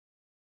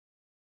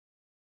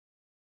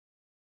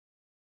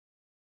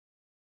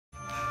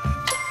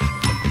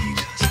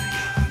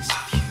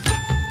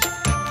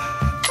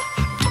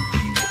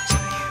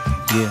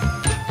Yeah.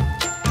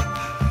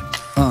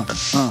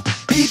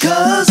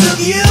 Because of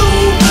you,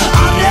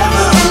 I'm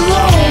never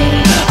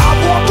alone. I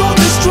walk on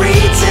the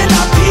streets and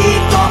I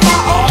peep on my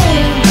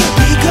own.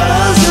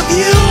 Because of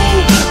you,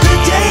 the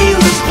day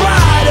looks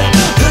brighter,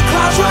 the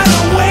clouds run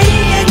away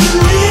and you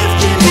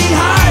lifting me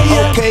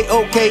higher.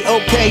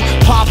 Okay,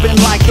 popping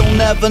like you'll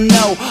never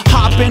know.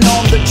 Hopping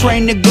on the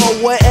train to go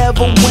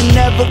wherever,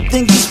 whenever.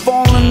 Things is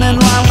falling in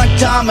line like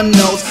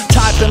dominoes.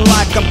 Typing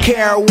like I'm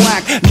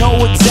Kerouac,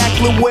 know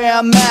exactly where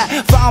I'm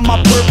at. Found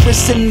my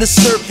purpose in the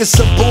circus,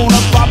 a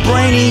bona-fide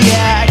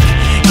brainiac.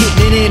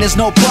 Getting it in is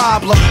no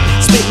problem,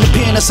 spitting the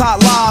pen is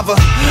hot lava.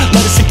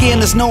 Let us again,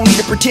 there's no need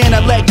to pretend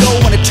I let go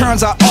when it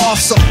turns out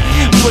awesome.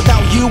 Me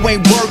without you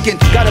ain't working,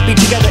 gotta be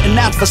together and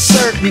that's for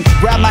certain.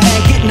 Grab my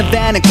hand, get in the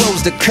van and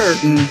close the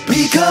curtain.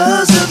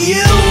 Because of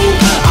you,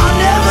 I'm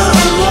never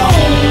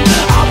alone.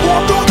 I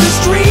walk on the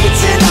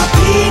streets and I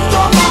peep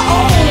on my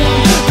own.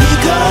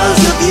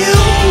 Because of you,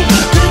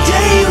 the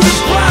day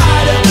looks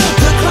brighter,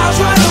 the clouds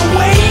run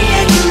away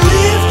and you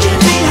lifting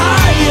me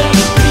higher.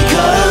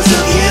 Because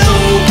of you,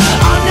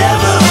 I'm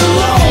never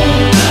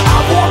alone. I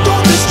walk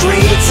on the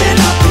streets and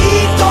I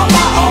peep on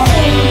my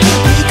own.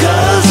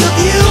 Because of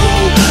you,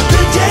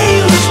 the day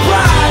looks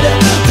brighter,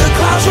 the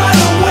clouds run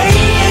away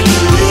and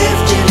you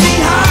lifting me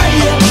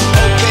higher.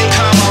 Okay,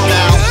 come on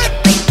now.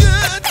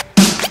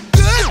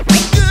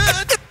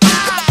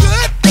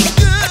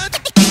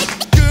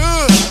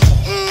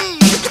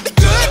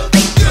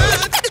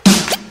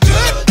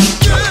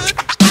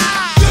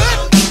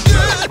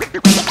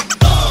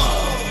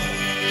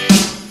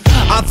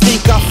 I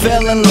think I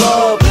fell in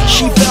love,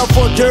 she fell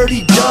for a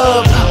dirty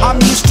dub. I'm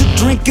used to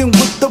drinking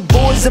with the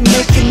boys and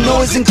making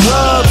noise in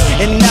clubs,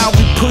 and now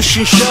we push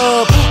and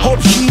shove,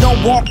 hope she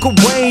don't walk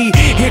away.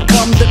 Here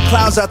come the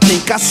clouds, I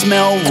think I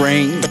smell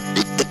rain.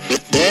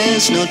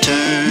 There's no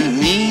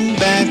turning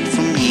back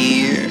from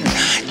here.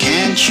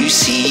 Can't you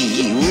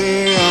see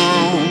we're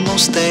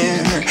almost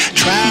there?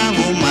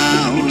 Travel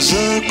miles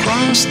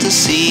across the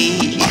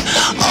sea,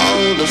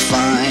 all to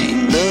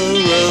find the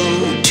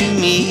road to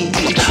me.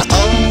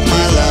 Oh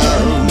my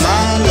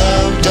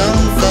love,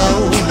 don't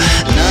go.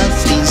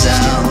 Nothing's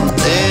out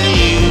there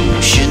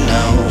you should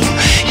know.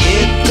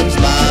 Hit the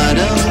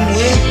bottom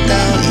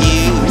without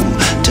you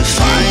to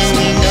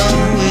finally know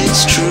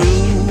it's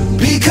true.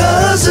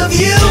 Because of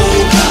you,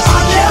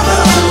 I'm never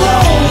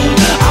alone.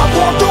 I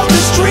walked on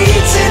the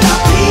streets and I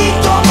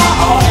peeked on my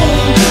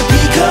own.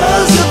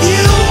 Because of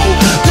you,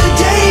 the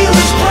day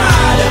looks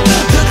brighter,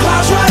 the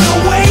clouds run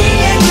away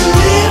and you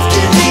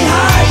lifting me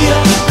higher.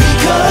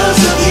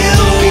 Because of you,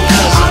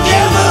 I'm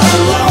never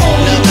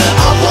alone.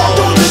 I walked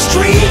on the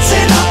streets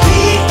and I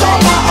peeked on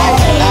my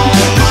own.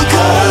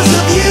 Because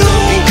of you,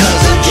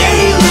 the day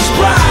looks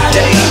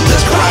brighter, the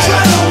clouds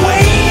run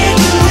away and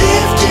you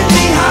lifting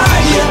me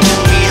higher.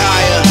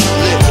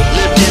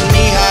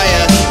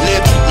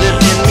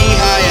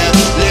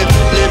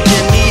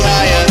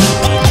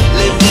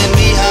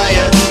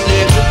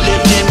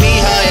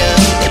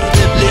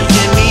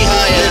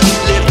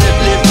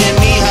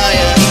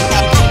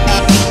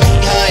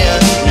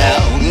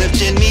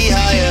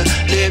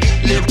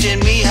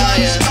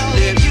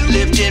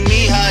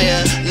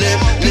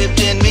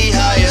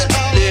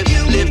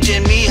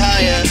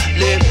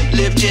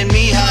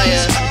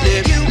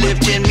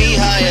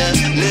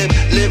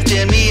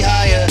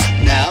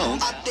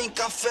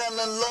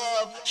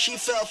 She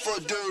fell for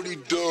dirty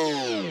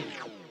dough.